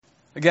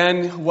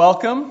Again,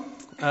 welcome.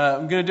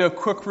 I'm going to do a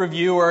quick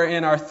review. We're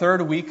in our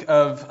third week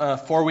of a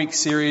 4-week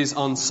series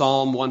on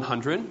Psalm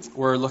 100.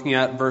 We're looking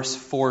at verse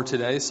 4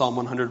 today, Psalm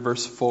 100,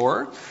 verse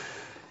 4.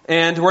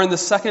 And we're in the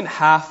second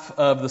half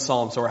of the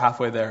psalm, so we're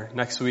halfway there.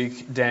 Next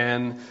week,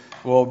 Dan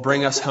will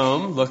bring us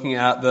home looking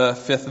at the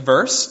 5th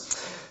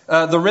verse.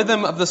 The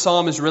rhythm of the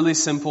psalm is really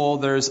simple.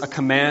 There's a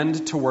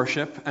command to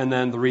worship, and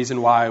then the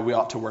reason why we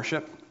ought to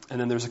worship. And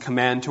then there's a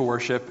command to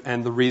worship,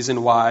 and the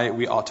reason why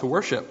we ought to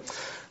worship.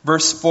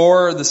 Verse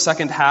 4, the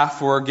second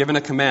half, we're given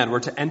a command.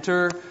 We're to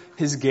enter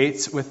his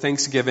gates with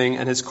thanksgiving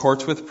and his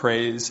courts with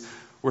praise.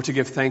 We're to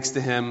give thanks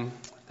to him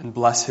and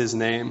bless his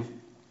name.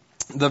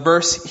 The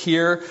verse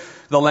here,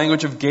 the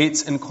language of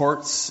gates and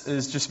courts,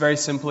 is just very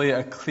simply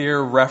a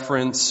clear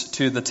reference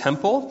to the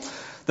temple.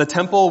 The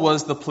temple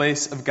was the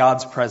place of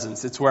God's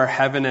presence. It's where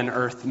heaven and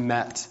earth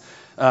met.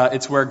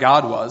 It's where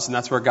God was, and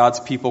that's where God's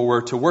people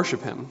were to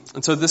worship him.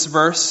 And so this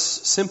verse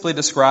simply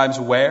describes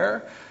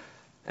where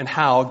and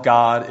how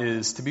God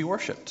is to be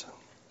worshipped.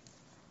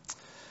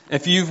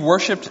 If you've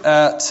worshipped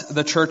at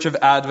the Church of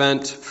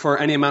Advent for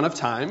any amount of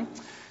time,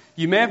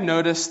 you may have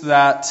noticed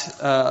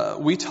that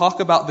we talk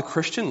about the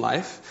Christian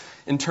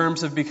life in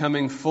terms of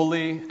becoming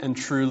fully and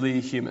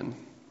truly human.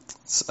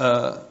 It's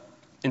an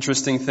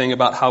interesting thing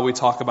about how we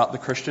talk about the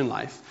Christian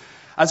life.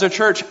 As a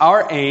church,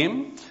 our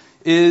aim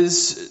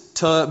is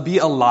to be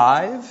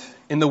alive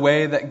in the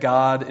way that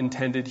God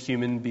intended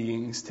human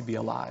beings to be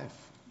alive.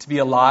 To be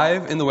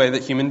alive in the way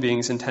that human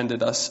beings God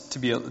intended us to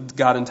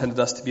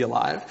be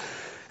alive.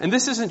 And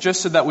this isn't just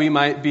so that we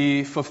might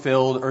be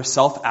fulfilled or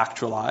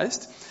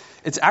self-actualized.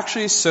 It's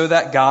actually so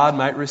that God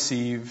might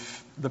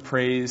receive the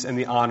praise and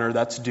the honor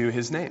that's due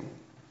his name.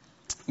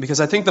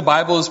 Because I think the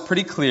Bible is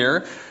pretty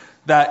clear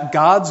that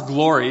God's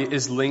glory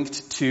is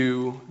linked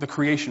to the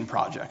creation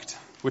project,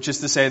 which is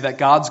to say that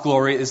God's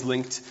glory is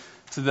linked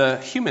to the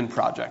human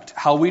project.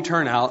 How we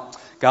turn out,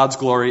 God's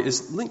glory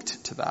is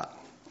linked to that.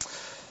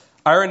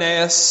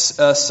 Irenaeus,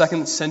 a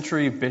 2nd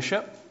century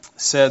bishop,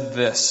 said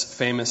this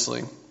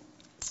famously: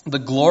 "The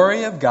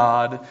glory of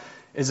God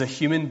is a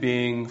human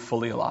being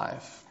fully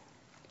alive."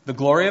 The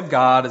glory of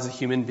God is a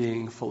human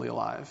being fully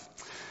alive.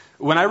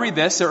 When I read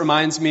this, it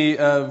reminds me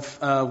of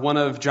one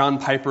of John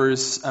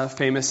Piper's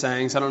famous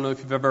sayings. I don't know if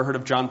you've ever heard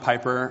of John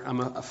Piper.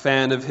 I'm a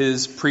fan of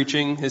his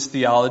preaching, his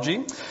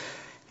theology.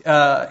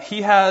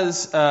 He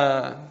has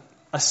a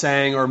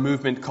saying or a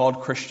movement called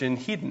Christian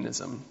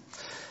hedonism.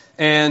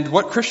 And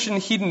what Christian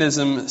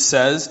hedonism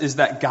says is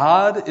that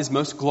God is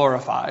most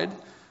glorified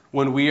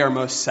when we are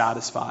most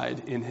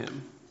satisfied in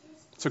him.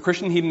 So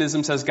Christian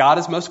hedonism says God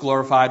is most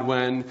glorified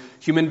when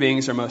human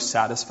beings are most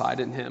satisfied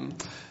in him.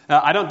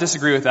 I don't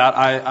disagree with that.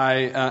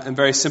 I am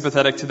very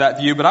sympathetic to that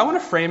view, but I want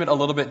to frame it a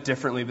little bit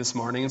differently this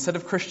morning. Instead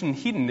of Christian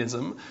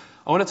hedonism,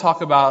 I want to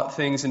talk about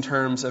things in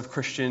terms of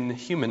Christian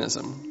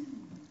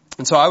humanism.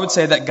 And so I would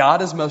say that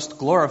God is most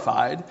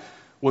glorified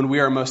when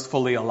we are most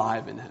fully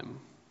alive in him.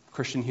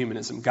 Christian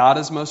humanism. God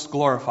is most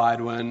glorified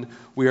when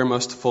we are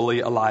most fully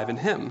alive in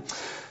him.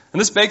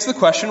 And this begs the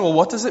question, well,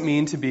 what does it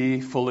mean to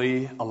be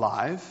fully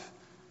alive?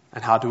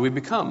 And how do we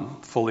become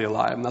fully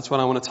alive? And that's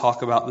what I want to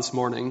talk about this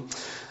morning.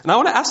 And I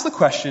want to ask the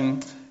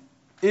question,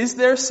 is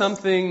there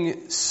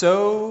something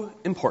so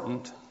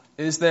important?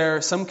 Is there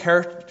some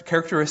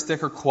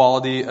characteristic or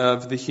quality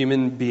of the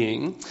human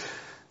being,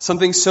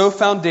 something so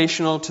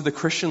foundational to the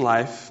Christian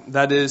life,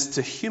 that is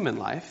to human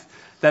life,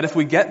 that if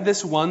we get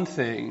this one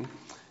thing,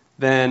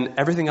 then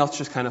everything else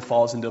just kind of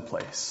falls into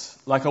place.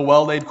 Like a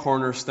well-laid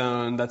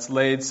cornerstone that's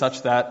laid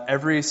such that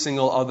every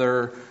single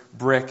other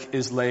brick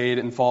is laid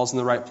and falls in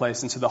the right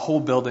place, and so the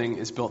whole building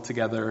is built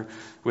together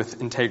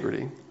with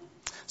integrity.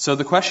 So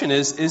the question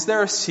is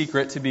there a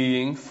secret to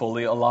being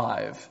fully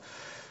alive?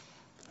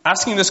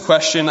 Asking this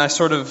question, I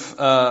sort of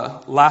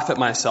laugh at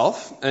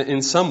myself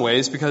in some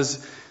ways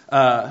because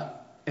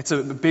it's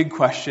a big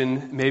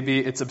question. Maybe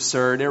it's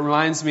absurd. It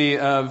reminds me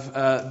of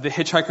The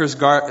Hitchhiker's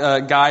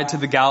Guide to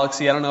the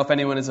Galaxy. I don't know if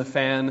anyone is a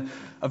fan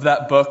of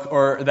that book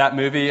or that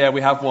movie. Yeah,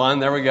 we have one.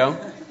 There we go.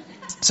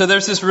 So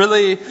there's this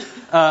really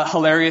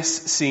hilarious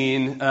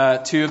scene.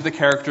 Two of the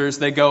characters,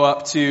 they go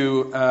up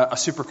to a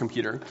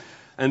supercomputer.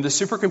 And the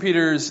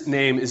supercomputer's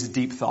name is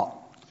Deep Thought.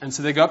 And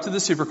so they go up to the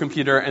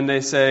supercomputer and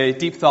they say,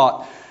 "Deep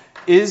Thought,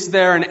 is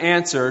there an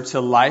answer to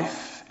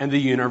life and the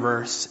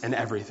universe and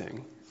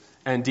everything?"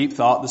 And Deep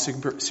Thought, the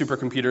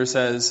supercomputer,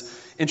 says,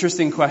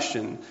 "Interesting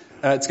question.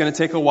 It's going to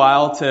take a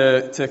while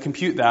to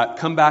compute that.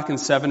 Come back in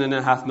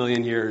 7.5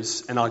 million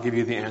years, and I'll give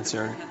you the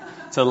answer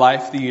to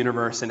life, the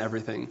universe, and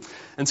everything."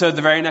 And so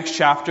the very next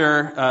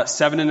chapter,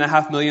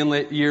 7.5 million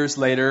years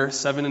later,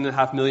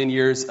 7.5 million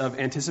years of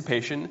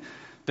anticipation,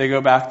 they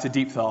go back to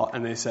Deep Thought,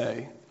 and they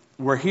say,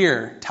 "We're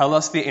here. Tell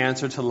us the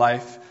answer to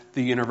life,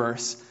 the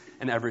universe,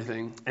 and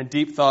everything." And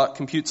Deep Thought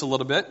computes a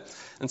little bit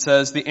and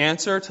says, "The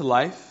answer to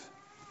life,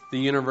 the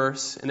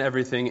universe, and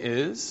everything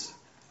is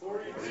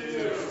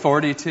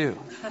 42,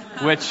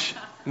 which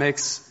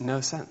makes no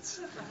sense.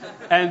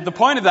 And the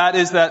point of that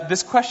is that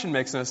this question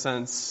makes no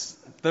sense.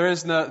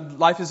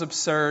 Life is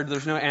absurd.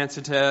 There's no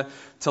answer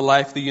to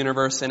life, the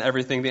universe, and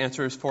everything. The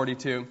answer is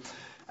 42.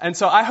 And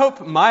so I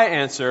hope my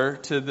answer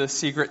to the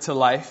secret to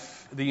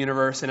life, the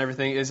universe, and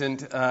everything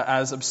isn't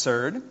as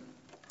absurd.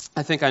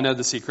 I think I know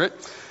the secret.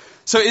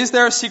 So is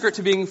there a secret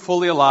to being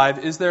fully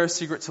alive? Is there a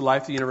secret to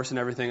life, the universe, and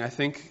everything? I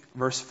think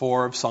verse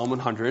 4 of Psalm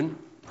 100,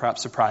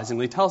 perhaps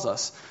surprisingly, tells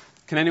us.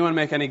 Can anyone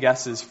make any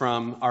guesses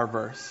from our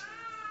verse?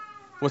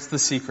 What's the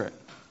secret?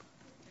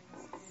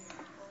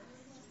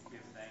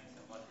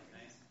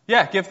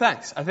 Yeah, give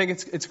thanks. I think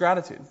it's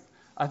gratitude.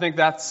 I think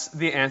that's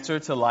the answer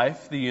to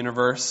life, the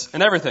universe,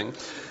 and everything.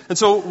 And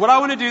so what I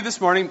want to do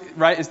this morning,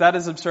 right, is that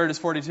as absurd as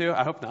 42?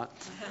 I hope not.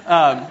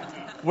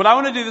 What I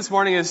want to do this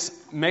morning is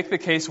make the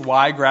case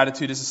why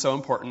gratitude is so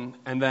important,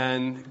 and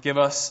then give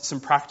us some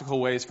practical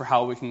ways for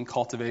how we can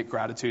cultivate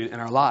gratitude in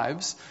our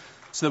lives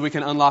so that we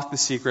can unlock the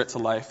secret to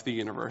life, the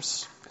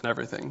universe, and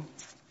everything.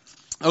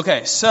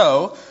 Okay,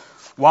 so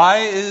why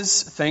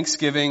is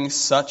Thanksgiving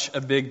such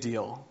a big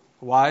deal?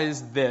 Why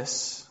is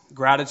this,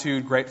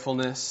 gratitude,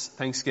 gratefulness,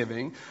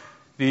 Thanksgiving,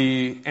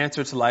 the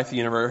answer to life, the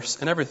universe,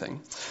 and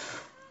everything?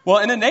 Well,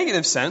 in a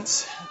negative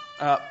sense,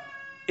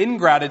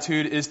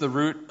 ingratitude is the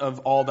root of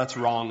all that's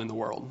wrong in the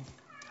world.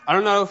 I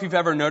don't know if you've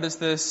ever noticed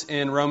this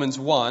in Romans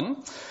 1,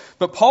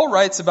 but Paul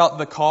writes about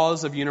the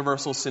cause of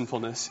universal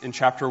sinfulness in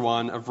chapter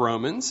 1 of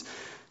Romans,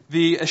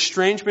 the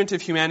estrangement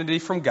of humanity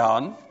from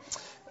God.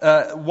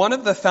 One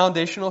of the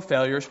foundational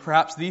failures,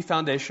 perhaps the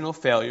foundational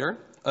failure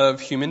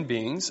of human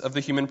beings, of the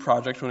human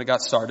project when it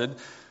got started,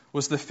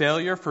 was the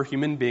failure for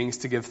human beings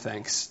to give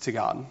thanks to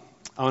God.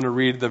 I want to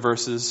read the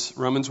verses,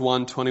 Romans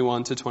 1,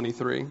 21 to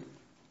 23.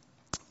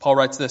 Paul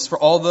writes this,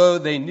 "For although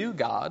they knew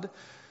God,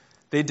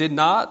 they did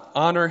not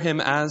honor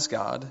him as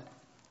God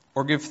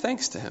or give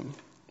thanks to him.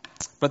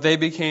 But they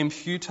became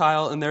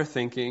futile in their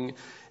thinking,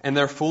 and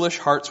their foolish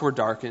hearts were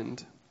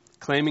darkened.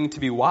 Claiming to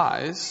be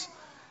wise,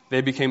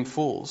 they became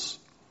fools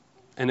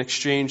and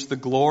exchanged the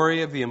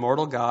glory of the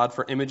immortal God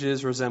for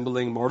images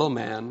resembling mortal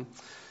man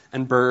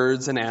and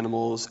birds and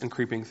animals and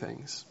creeping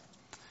things."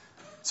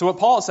 So what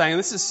Paul is saying,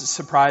 this is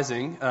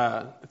surprising.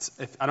 I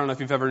don't know if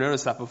you've ever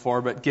noticed that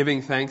before, but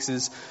giving thanks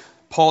is,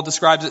 Paul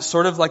describes it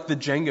sort of like the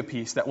Jenga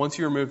piece, that once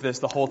you remove this,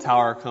 the whole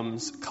tower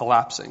comes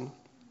collapsing.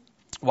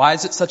 Why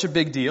is it such a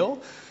big deal?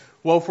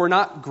 Well, if we're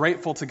not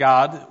grateful to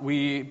God,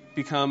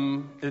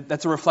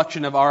 that's a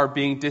reflection of our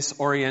being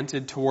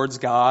disoriented towards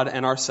God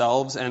and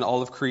ourselves and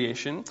all of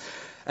creation.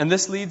 And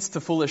this leads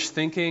to foolish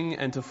thinking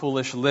and to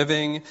foolish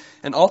living.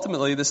 And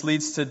ultimately, this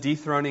leads to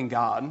dethroning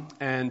God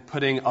and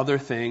putting other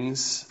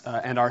things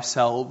and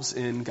ourselves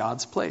in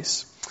God's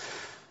place.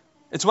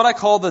 It's what I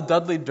call the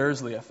Dudley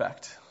Dursley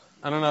effect.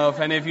 I don't know if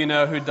any of you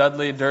know who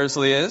Dudley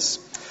Dursley is.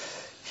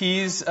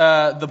 He's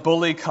the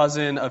bully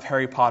cousin of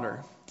Harry Potter.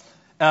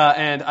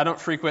 And I don't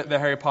frequent the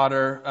Harry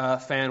Potter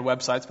fan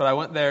websites, but I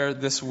went there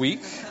this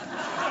week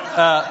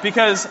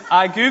because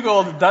I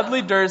Googled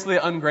Dudley Dursley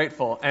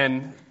ungrateful,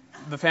 and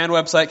the fan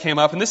website came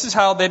up, and this is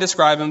how they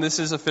describe him. This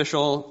is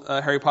official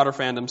Harry Potter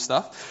fandom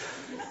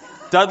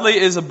stuff. Dudley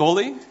is a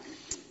bully.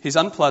 He's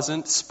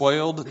unpleasant,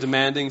 spoiled,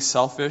 demanding,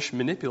 selfish,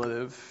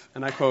 manipulative,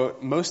 and I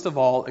quote, most of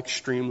all,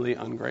 extremely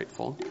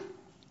ungrateful.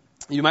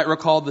 You might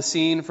recall the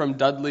scene from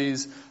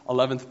Dudley's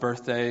 11th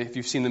birthday, if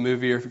you've seen the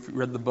movie or if you've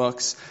read the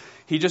books.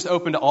 He just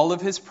opened all of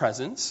his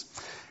presents,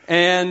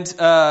 and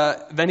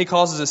then he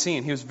causes a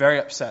scene. He was very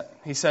upset.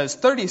 He says,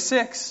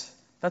 36,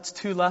 that's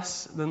 2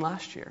 less than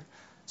last year.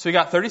 So he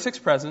got 36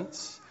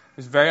 presents. He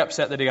was very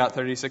upset that he got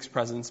 36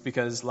 presents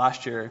because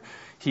last year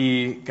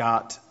he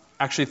got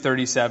actually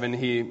 37.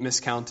 He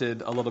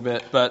miscounted a little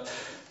bit, but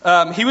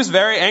he was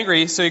very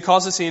angry, so he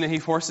calls a scene and he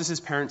forces his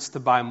parents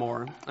to buy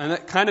more. And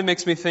that kind of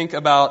makes me think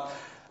about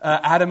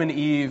Adam and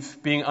Eve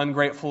being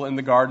ungrateful in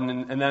the garden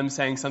and them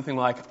saying something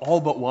like, all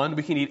but one,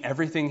 we can eat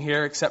everything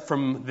here except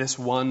from this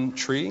one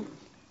tree.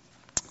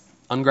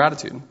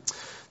 Ungratitude.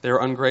 They were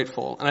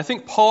ungrateful. And I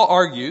think Paul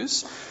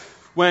argues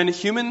when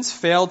humans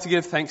fail to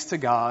give thanks to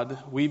God,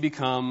 we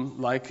become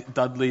like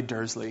Dudley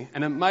Dursley.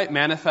 And it might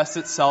manifest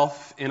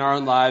itself in our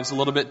own lives a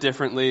little bit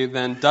differently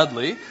than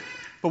Dudley,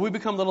 but we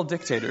become little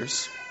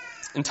dictators,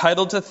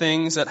 entitled to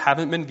things that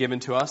haven't been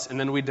given to us, and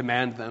then we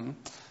demand them.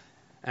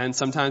 And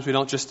sometimes we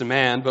don't just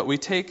demand, but we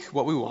take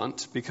what we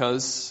want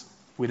because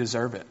we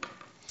deserve it.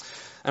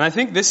 And I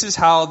think this is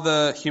how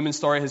the human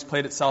story has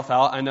played itself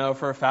out. I know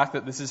for a fact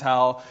that this is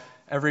how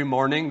every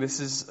morning, this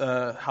is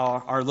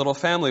how our little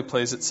family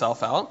plays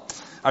itself out.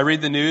 I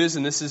read the news,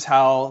 and this is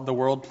how the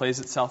world plays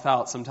itself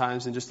out,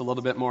 sometimes in just a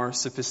little bit more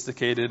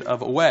sophisticated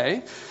of a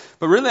way.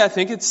 But really, I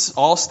think it's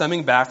all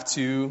stemming back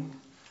to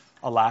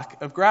a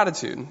lack of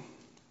gratitude.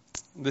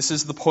 This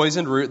is the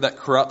poisoned root that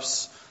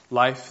corrupts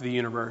life, the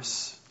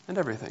universe, and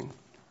everything.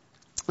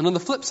 And on the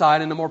flip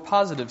side, in a more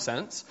positive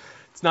sense,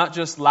 it's not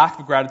just lack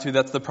of gratitude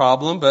that's the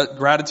problem, but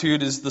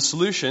gratitude is the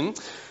solution.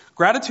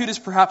 Gratitude is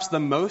perhaps the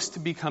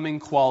most becoming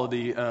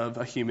quality of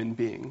a human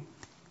being,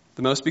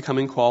 the most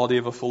becoming quality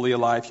of a fully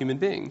alive human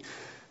being.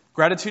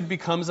 Gratitude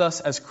becomes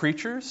us as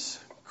creatures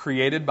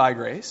created by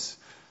grace.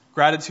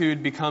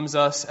 Gratitude becomes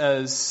us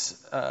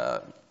as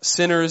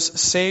sinners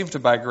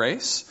saved by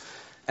grace.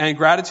 And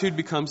gratitude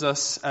becomes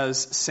us as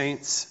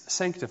saints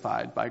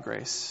sanctified by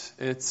grace.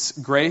 It's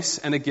grace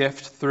and a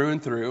gift through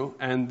and through,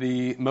 and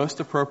the most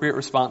appropriate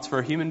response for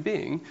a human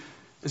being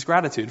is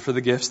gratitude for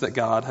the gifts that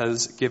God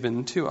has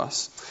given to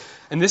us.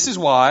 And this is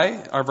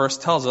why our verse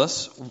tells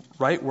us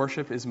right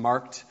worship is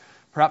marked,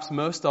 perhaps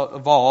most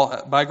of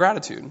all, by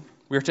gratitude.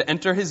 We are to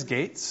enter his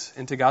gates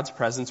into God's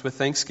presence with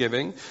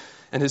thanksgiving,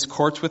 and his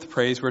courts with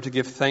praise. We're to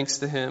give thanks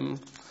to him,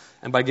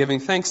 and by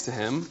giving thanks to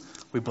him,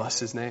 we bless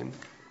his name.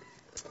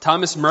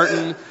 Thomas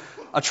Merton,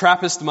 a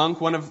Trappist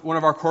monk, one of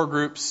our core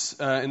groups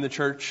in the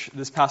church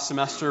this past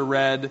semester,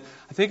 read,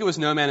 I think it was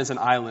No Man is an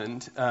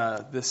Island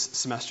this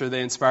semester.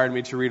 They inspired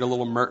me to read a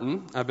little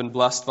Merton. I've been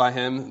blessed by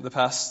him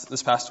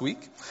this past week.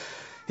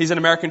 He's an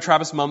American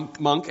Trappist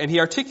monk, and he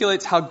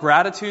articulates how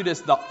gratitude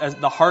is the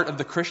heart of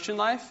the Christian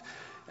life.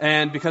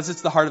 And because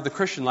it's the heart of the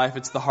Christian life,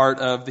 it's the heart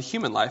of the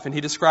human life. And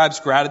he describes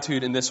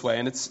gratitude in this way.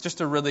 And it's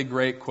just a really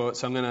great quote,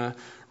 so I'm going to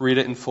read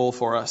it in full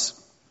for us.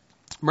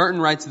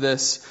 Merton writes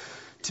this: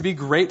 "To be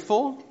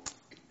grateful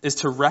is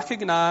to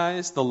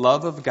recognize the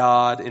love of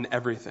God in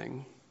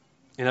everything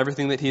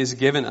that he has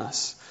given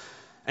us.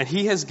 And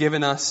he has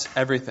given us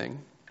everything.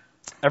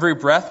 Every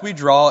breath we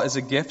draw is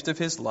a gift of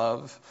his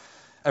love.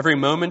 Every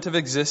moment of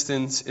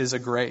existence is a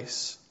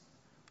grace,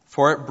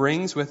 for it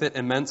brings with it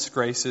immense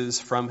graces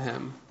from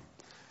him.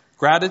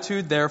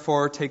 Gratitude,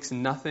 therefore, takes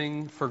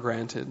nothing for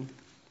granted,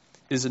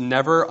 is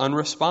never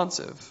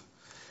unresponsive,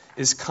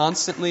 is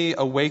constantly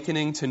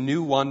awakening to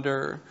new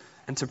wonder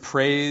and to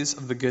praise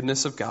of the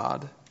goodness of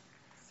God.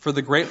 For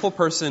the grateful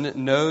person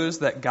knows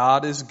that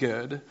God is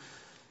good,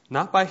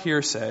 not by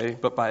hearsay,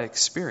 but by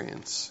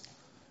experience.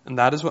 And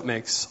that is what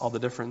makes all the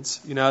difference."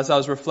 You know, as I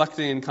was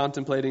reflecting and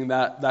contemplating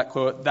that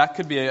quote, that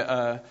could be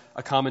a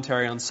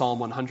commentary on Psalm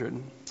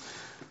 100,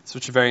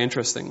 which is very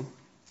interesting.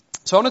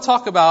 So I want to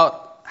talk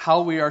about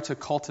how we are to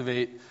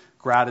cultivate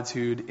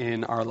gratitude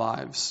in our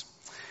lives.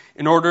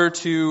 In order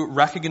to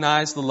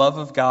recognize the love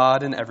of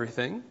God in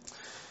everything,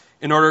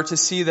 in order to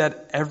see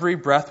that every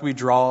breath we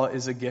draw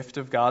is a gift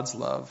of God's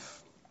love,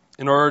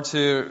 in order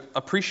to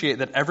appreciate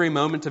that every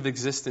moment of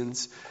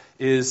existence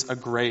is a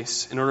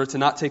grace, in order to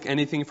not take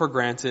anything for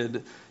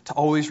granted, to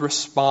always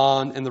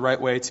respond in the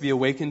right way, to be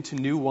awakened to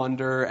new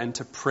wonder and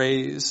to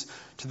praise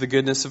to the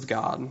goodness of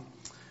God,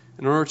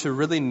 in order to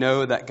really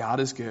know that God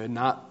is good,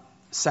 not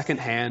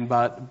secondhand,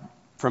 but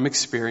from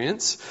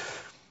experience.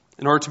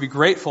 In order to be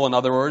grateful, in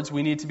other words,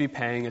 we need to be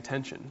paying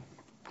attention.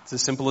 It's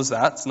as simple as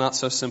that. It's not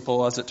so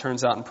simple as it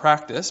turns out in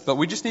practice, but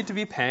we just need to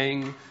be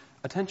paying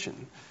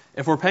attention.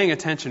 If we're paying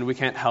attention, we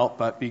can't help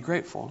but be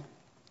grateful.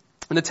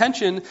 And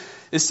attention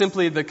is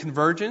simply the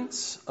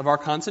convergence of our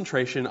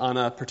concentration on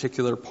a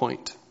particular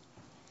point.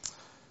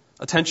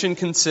 Attention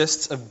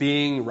consists of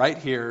being right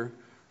here,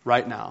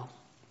 right now,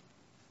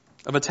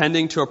 of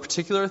attending to a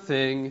particular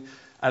thing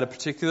at a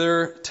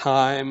particular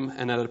time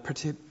and at a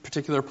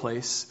particular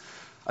place.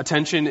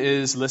 Attention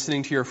is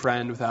listening to your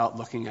friend without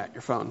looking at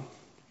your phone.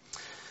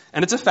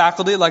 And it's a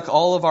faculty, like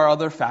all of our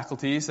other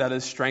faculties, that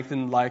is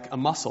strengthened like a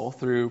muscle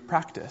through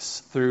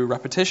practice, through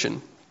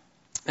repetition.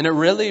 And it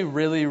really,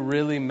 really,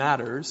 really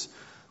matters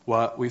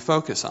what we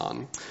focus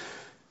on.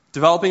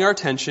 Developing our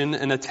attention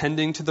and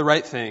attending to the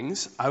right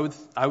things, I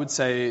would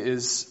say,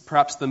 is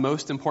perhaps the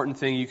most important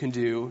thing you can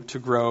do to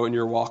grow in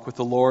your walk with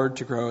the Lord,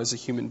 to grow as a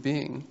human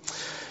being.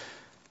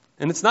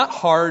 And it's not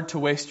hard to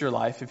waste your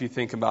life if you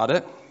think about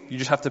it. You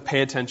just have to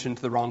pay attention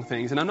to the wrong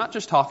things. And I'm not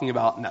just talking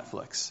about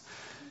Netflix.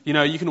 You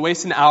know, you can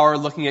waste an hour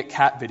looking at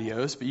cat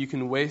videos, but you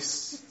can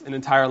waste an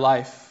entire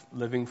life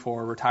living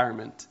for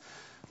retirement,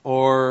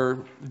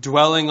 or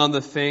dwelling on the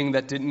thing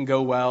that didn't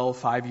go well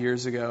 5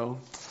 years ago,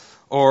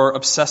 or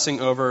obsessing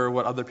over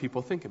what other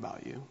people think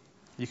about you.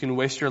 You can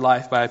waste your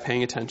life by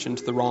paying attention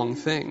to the wrong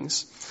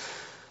things.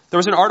 There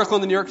was an article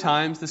in the New York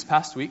Times this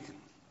past week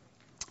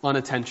on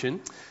attention.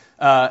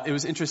 It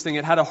was interesting.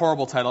 It had a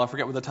horrible title. I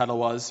forget what the title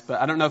was, but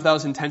I don't know if that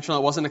was intentional.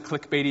 It wasn't a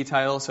clickbaity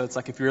title, so it's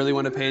like if you really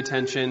want to pay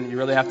attention, you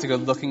really have to go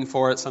looking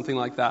for it, something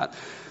like that.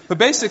 But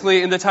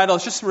basically, in the title,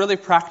 it's just really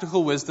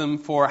practical wisdom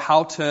for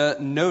how to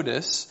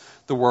notice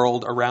the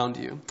world around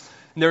you.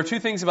 And there were two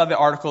things about the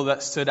article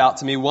that stood out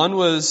to me. One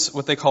was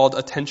what they called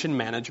attention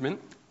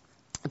management.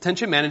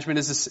 Attention management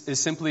is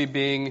simply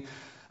being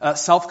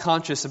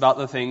self-conscious about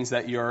the things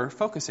that you're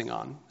focusing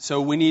on. So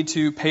we need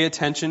to pay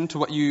attention to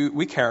what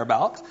we care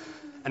about,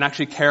 and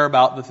actually care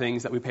about the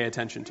things that we pay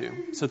attention to.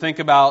 So think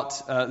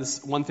about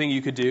this. One thing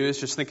you could do is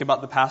just think about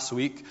the past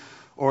week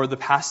or the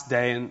past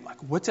day and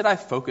like, what did I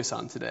focus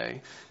on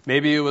today?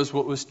 Maybe it was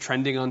what was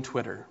trending on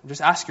Twitter.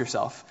 Just ask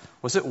yourself,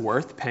 was it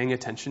worth paying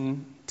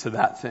attention to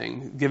that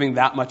thing, giving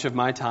that much of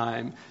my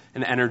time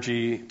and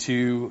energy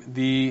to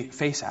the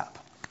Face app?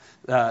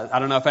 I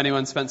don't know if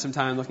anyone spent some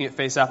time looking at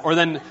Face app, or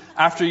then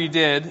after you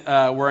did,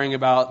 worrying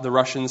about the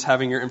Russians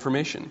having your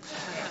information.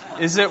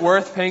 Is it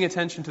worth paying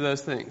attention to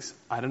those things?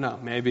 I don't know.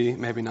 Maybe,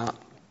 maybe not.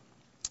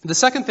 The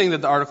second thing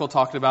that the article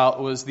talked about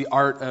was the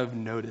art of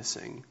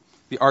noticing.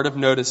 The art of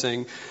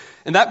noticing.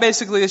 And that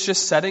basically is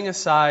just setting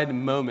aside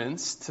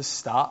moments to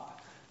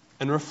stop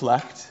and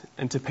reflect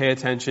and to pay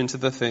attention to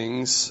the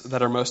things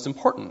that are most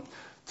important.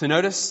 to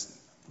notice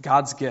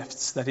God's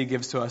gifts that he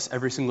gives to us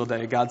every single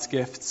day, God's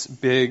gifts,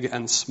 big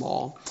and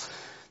small.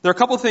 There are a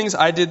couple things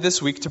I did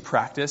this week to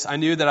practice. I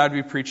knew that I'd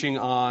be preaching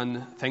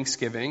on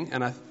Thanksgiving,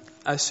 and I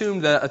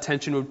assumed that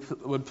attention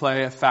would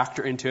play a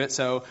factor into it.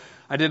 So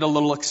I did a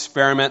little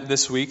experiment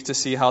this week to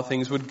see how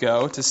things would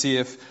go, to see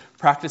if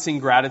practicing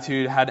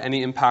gratitude had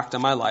any impact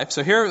on my life.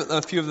 So here are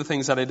a few of the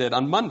things that I did.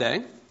 On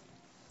Monday,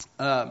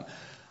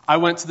 I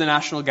went to the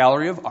National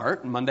Gallery of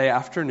Art Monday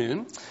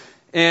afternoon.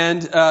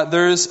 And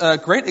there's a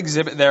great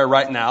exhibit there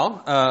right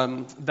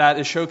now that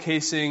is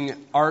showcasing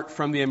art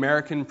from the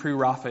American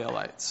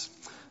Pre-Raphaelites.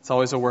 It's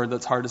always a word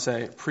that's hard to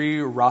say,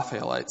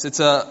 Pre-Raphaelites.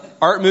 It's an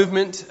art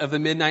movement of the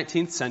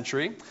mid-19th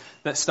century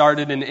that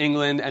started in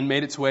England and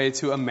made its way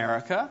to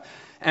America.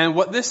 And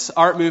what this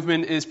art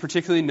movement is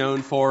particularly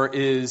known for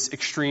is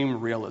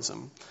extreme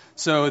realism.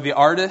 So the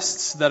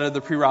artists that are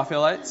the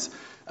Pre-Raphaelites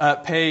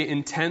pay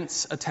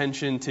intense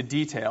attention to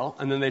detail,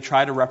 and then they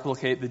try to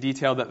replicate the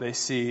detail that they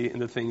see in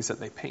the things that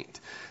they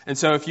paint. And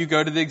so if you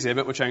go to the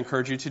exhibit, which I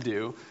encourage you to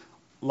do,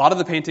 a lot of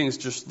the paintings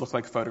just look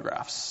like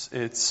photographs.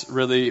 It's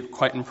really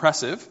quite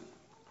impressive.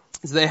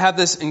 They have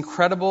this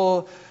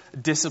incredible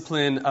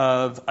discipline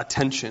of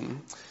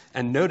attention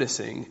and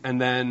noticing,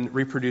 and then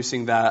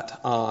reproducing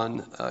that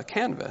on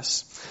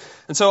canvas.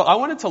 And so I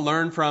wanted to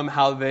learn from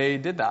how they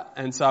did that.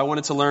 And so I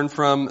wanted to learn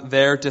from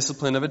their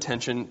discipline of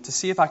attention to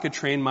see if I could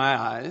train my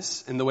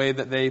eyes in the way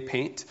that they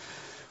paint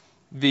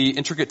the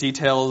intricate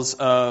details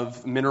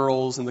of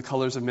minerals and the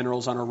colors of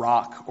minerals on a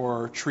rock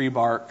or tree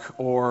bark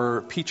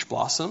or peach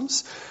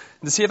blossoms,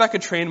 and to see if I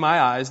could train my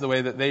eyes the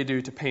way that they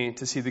do to paint,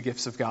 to see the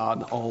gifts of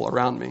God all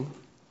around me.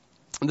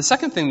 And the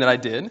second thing that I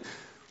did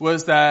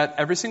was that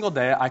every single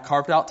day I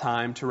carved out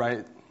time to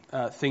write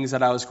things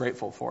that I was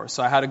grateful for.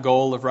 So I had a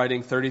goal of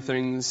writing 30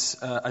 things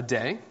a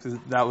day.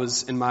 That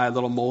was in my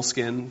little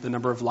moleskin, the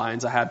number of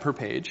lines I had per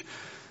page.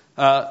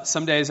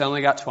 Some days I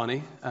only got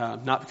 20,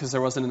 not because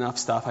there wasn't enough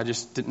stuff, I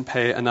just didn't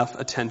pay enough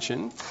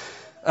attention.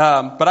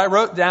 But I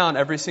wrote down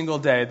every single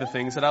day the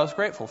things that I was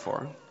grateful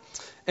for.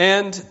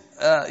 And,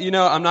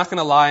 I'm not going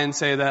to lie and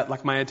say that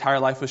like my entire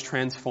life was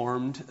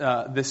transformed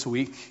this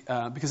week,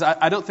 because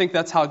I don't think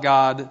that's how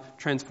God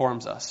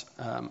transforms us.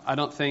 I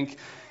don't think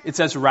it's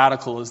as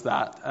radical as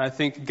that. I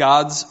think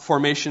God's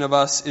formation of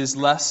us is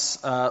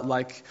less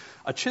like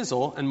a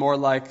chisel and more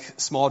like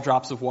small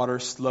drops of water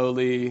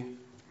slowly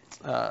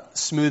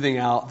smoothing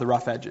out the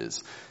rough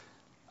edges.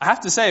 I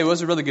have to say it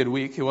was a really good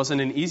week. It wasn't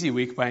an easy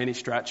week by any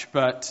stretch,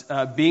 but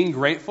being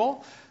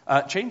grateful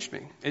changed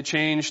me. It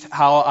changed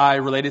how I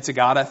related to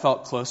God. I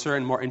felt closer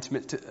and more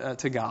intimate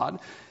to God.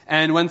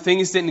 And when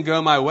things didn't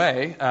go my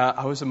way,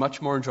 I was a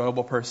much more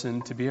enjoyable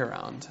person to be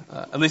around.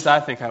 At least I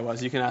think I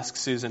was. You can ask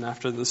Susan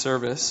after the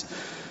service.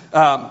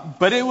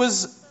 But it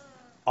was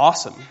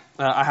awesome,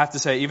 I have to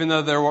say. Even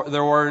though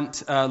there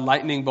weren't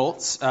lightning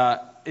bolts,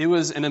 it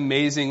was an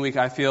amazing week.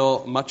 I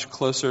feel much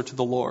closer to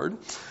the Lord.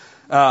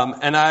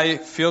 And I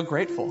feel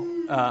grateful.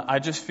 I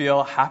just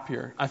feel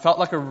happier. I felt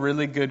like a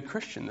really good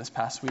Christian this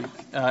past week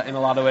in a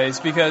lot of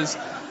ways because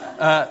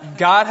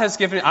God has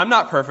given me, I'm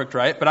not perfect,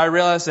 right? But I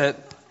realized that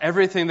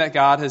everything that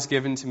God has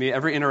given to me,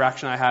 every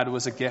interaction I had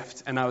was a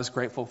gift, and I was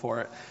grateful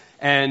for it.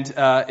 And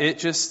it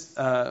just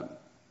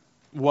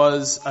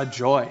was a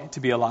joy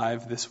to be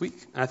alive this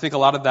week. And I think a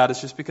lot of that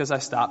is just because I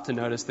stopped to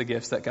notice the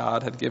gifts that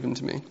God had given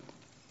to me.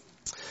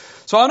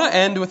 So I want to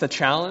end with a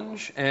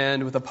challenge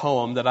and with a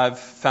poem that I've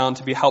found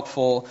to be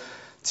helpful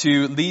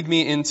to lead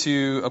me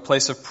into a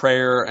place of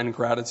prayer and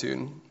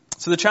gratitude.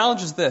 So the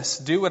challenge is this: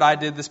 do what I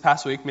did this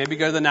past week. Maybe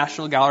go to the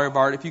National Gallery of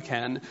Art if you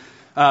can.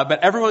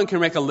 But everyone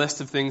can make a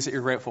list of things that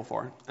you're grateful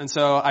for. And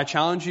so I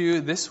challenge you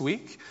this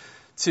week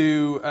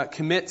to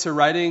commit to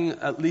writing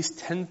at least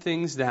 10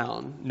 things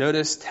down.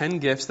 Notice 10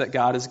 gifts that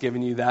God has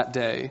given you that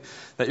day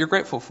that you're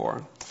grateful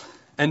for.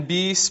 And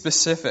be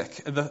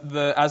specific.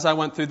 As I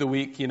went through the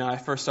week, I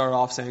first started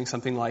off saying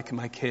something like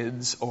my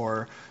kids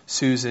or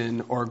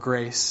Susan or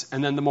Grace.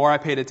 And then the more I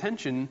paid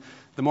attention,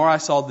 the more I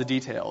saw the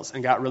details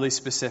and got really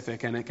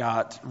specific, and it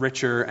got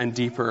richer and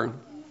deeper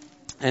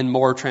and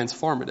more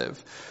transformative.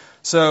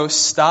 So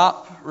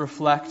stop,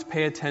 reflect,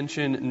 pay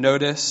attention,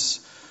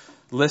 notice,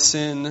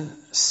 listen,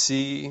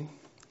 see,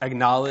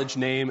 acknowledge,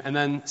 name, and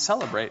then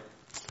celebrate.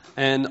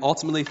 And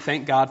ultimately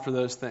thank God for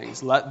those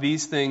things. Let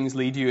these things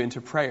lead you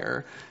into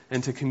prayer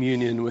and to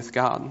communion with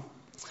God.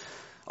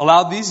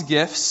 Allow these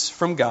gifts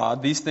from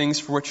God, these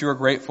things for which you are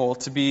grateful,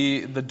 to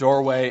be the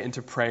doorway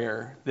into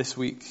prayer this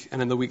week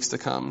and in the weeks to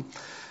come.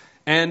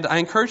 And I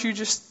encourage you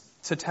just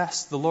to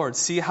test the Lord.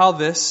 See how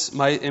this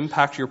might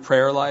impact your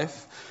prayer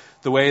life,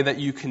 the way that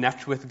you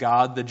connect with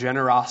God, the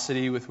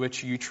generosity with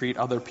which you treat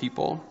other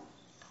people.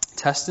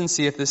 Test and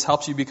see if this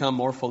helps you become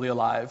more fully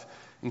alive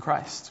in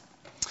Christ.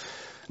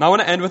 And I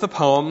want to end with a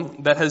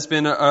poem that has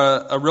been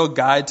a real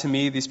guide to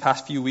me these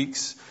past few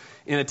weeks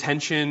in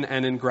attention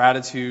and in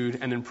gratitude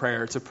and in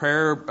prayer. It's a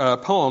prayer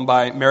poem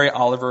by Mary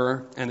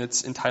Oliver, and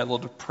it's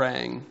entitled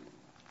Praying.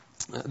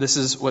 This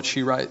is what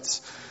she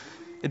writes.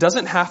 It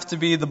doesn't have to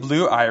be the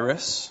blue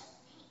iris.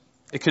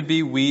 It could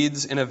be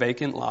weeds in a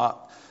vacant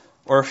lot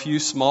or a few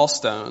small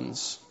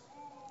stones.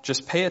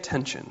 Just pay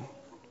attention.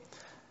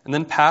 And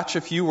then patch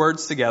a few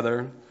words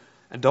together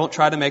and don't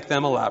try to make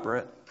them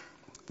elaborate.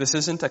 This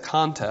isn't a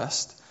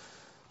contest,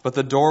 but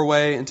the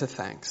doorway into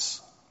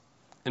thanks,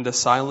 into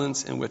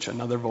silence in which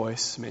another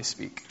voice may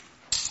speak.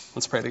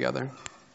 Let's pray together.